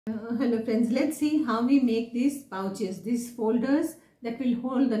Hello friends, let's see how we make these pouches, these folders that will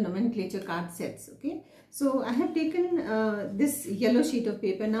hold the nomenclature card sets. Okay, so I have taken this yellow sheet of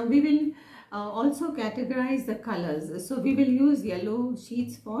paper. Now we will also categorize the colors. So we will use yellow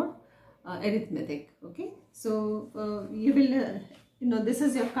sheets for arithmetic. Okay, so you will this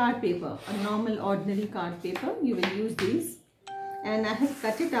is your card paper, a normal ordinary card paper. You will use these, and I have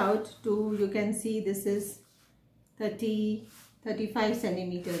cut it out to, you can see this is 35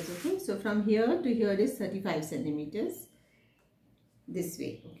 centimeters. Okay, so from here to here is 35 centimeters this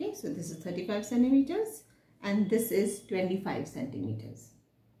way. Okay, so this is 35 centimeters and this is 25 centimeters.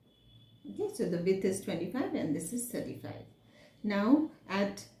 Okay, so the width is 25 and this is 35. Now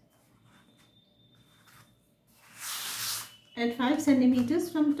at 5 centimeters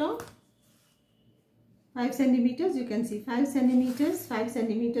from top, 5 centimeters, you can see 5 centimeters, 5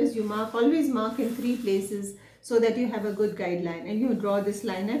 centimeters, you mark, always mark in 3 places so that you have a good guideline, and you draw this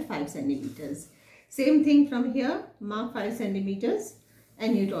line at 5 centimeters. Same thing from here, mark 5 centimeters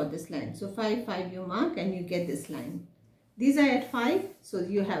and you draw this line. So 5, 5 you mark and you get this line. These are at 5, so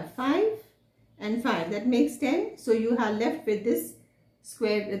you have 5 and 5, that makes 10. So you are left with this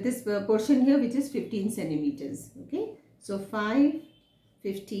square, this portion here, which is 15 centimeters. Okay, so 5,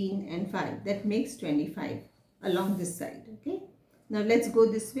 15 and 5, that makes 25 along this side. Okay, now let's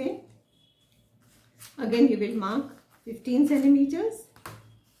go this way. Again you will mark 15 centimeters.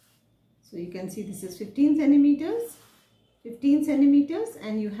 So you can see this is 15 centimeters, 15 centimeters,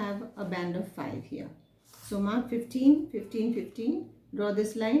 and you have a band of 5 here. So mark 15, 15, 15, draw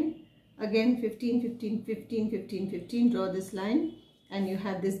this line. Again 15, 15, 15, 15, 15, draw this line, and you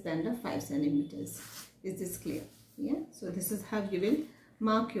have this band of 5 centimeters. Is this clear? Yeah, so this is how you will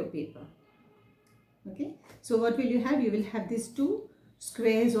mark your paper. Okay, so what will you have? You will have these 2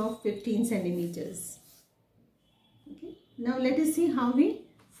 squares of 15 centimeters. Okay, now let us see how we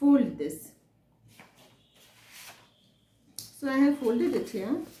fold this. So I have folded it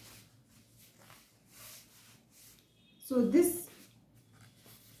here. So this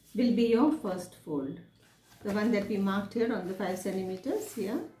will be your first fold, the one that we marked here on the 5 centimeters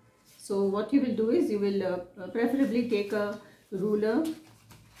here. So what you will do is you will preferably take a ruler.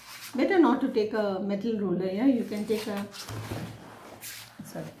 Better not to take a metal ruler. Yeah, you can take a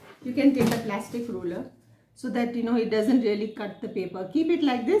plastic ruler, so that it doesn't really cut the paper. Keep it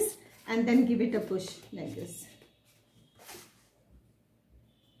like this and then give it a push like this.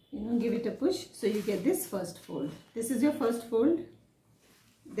 Give it a push, so you get this first fold. This is your first fold.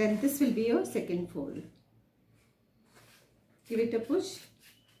 Then this will be your second fold. Give it a push,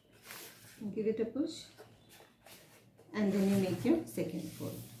 give it a push, and then you make your second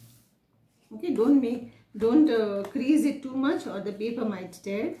fold. Okay, don't crease it too much or the paper might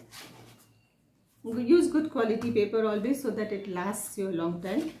tear. Use good quality paper always so that it lasts you a long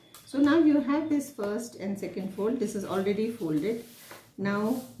time. So now you have this first and second fold. This is already folded.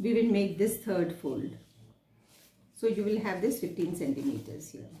 Now we will make this third fold. So you will have this 15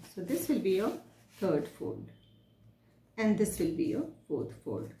 centimeters here. So this will be your third fold, and this will be your fourth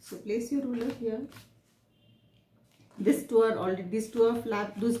fold. So place your ruler here. These two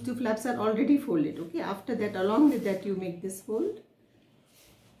flaps are already folded. Okay, after that, along with that, you make this fold.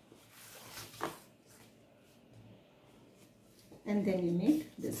 And then you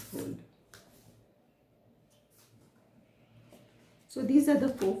make this fold. So these are the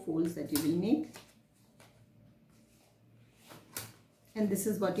 4 folds that you will make. And this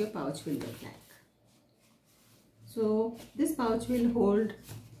is what your pouch will look like. So this pouch will hold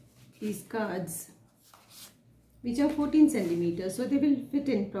these cards, which are 14 centimeters. So they will fit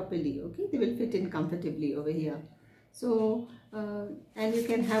in properly. Okay, they will fit in comfortably over here. So and you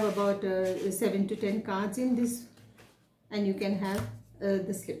can have about 7 to 10 cards in this. And you can have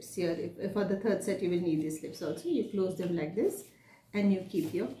the slips here. If for the third set you will need the slips also. You close them like this and you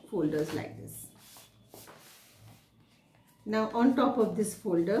keep your folders like this. Now on top of this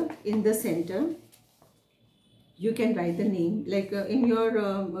folder, in the center, you can write the name. Like in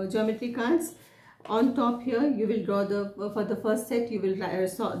your geometry cards, on top here you will draw for the first set you will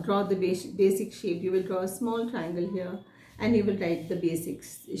draw the basic shape. You will draw a small triangle here, and you will write the basic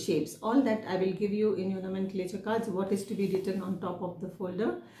shapes. All that I will give you in your nomenclature cards, what is to be written on top of the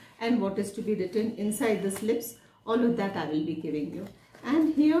folder and what is to be written inside the slips. All of that I will be giving you.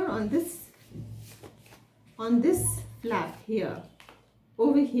 And here on this flap here,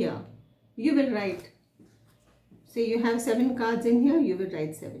 over here, you will write, say you have 7 cards in here, you will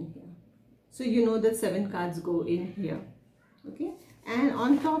write 7 here. So you know that 7 cards go in here. Okay, and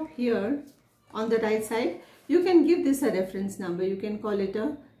on top here, on the right side, you can give this a reference number. You can call it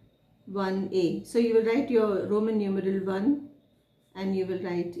a 1A. So you will write your Roman numeral 1 and you will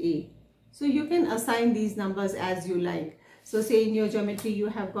write A. So you can assign these numbers as you like. So say in your geometry you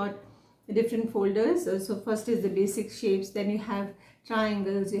have got different folders. So first is the basic shapes, then you have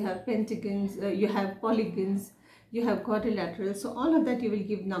triangles, you have pentagons, you have polygons, you have quadrilaterals. So all of that you will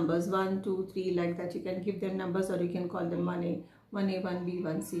give numbers 1, 2, 3 like that. You can give them numbers, or you can call them 1A, 1A, 1B,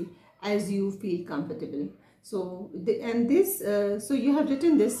 1C as you feel comfortable. So so you have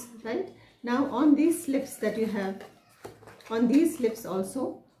written this, right? Now on these slips that you have, on these slips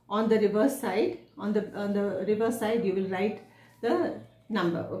also, on the reverse side, on the reverse side you will write the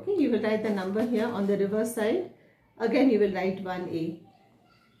number. Okay, you will write the number here on the reverse side. Again you will write 1A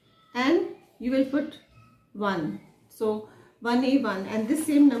and you will put 1. So 1A, 1, and this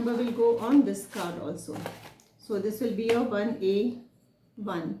same number will go on this card also. So this will be your 1A,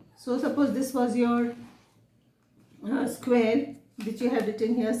 1. So suppose this was your square which you have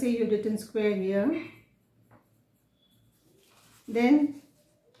written here. Say you've written square here. Then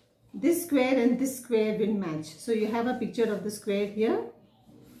this square and this square will match. So you have a picture of the square here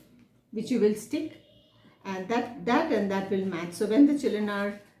which you will stick, and that and that will match. So when the children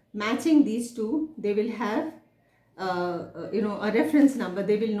are matching these two, they will have a reference number.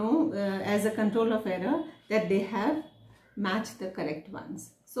 They will know as a control of error that they have matched the correct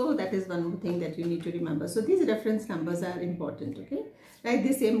ones. So that is one more thing that you need to remember. So these reference numbers are important. Okay, write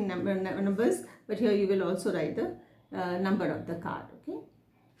the same numbers, but here you will also write the number of the card. Okay,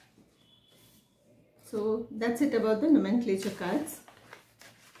 so that's it about the nomenclature cards.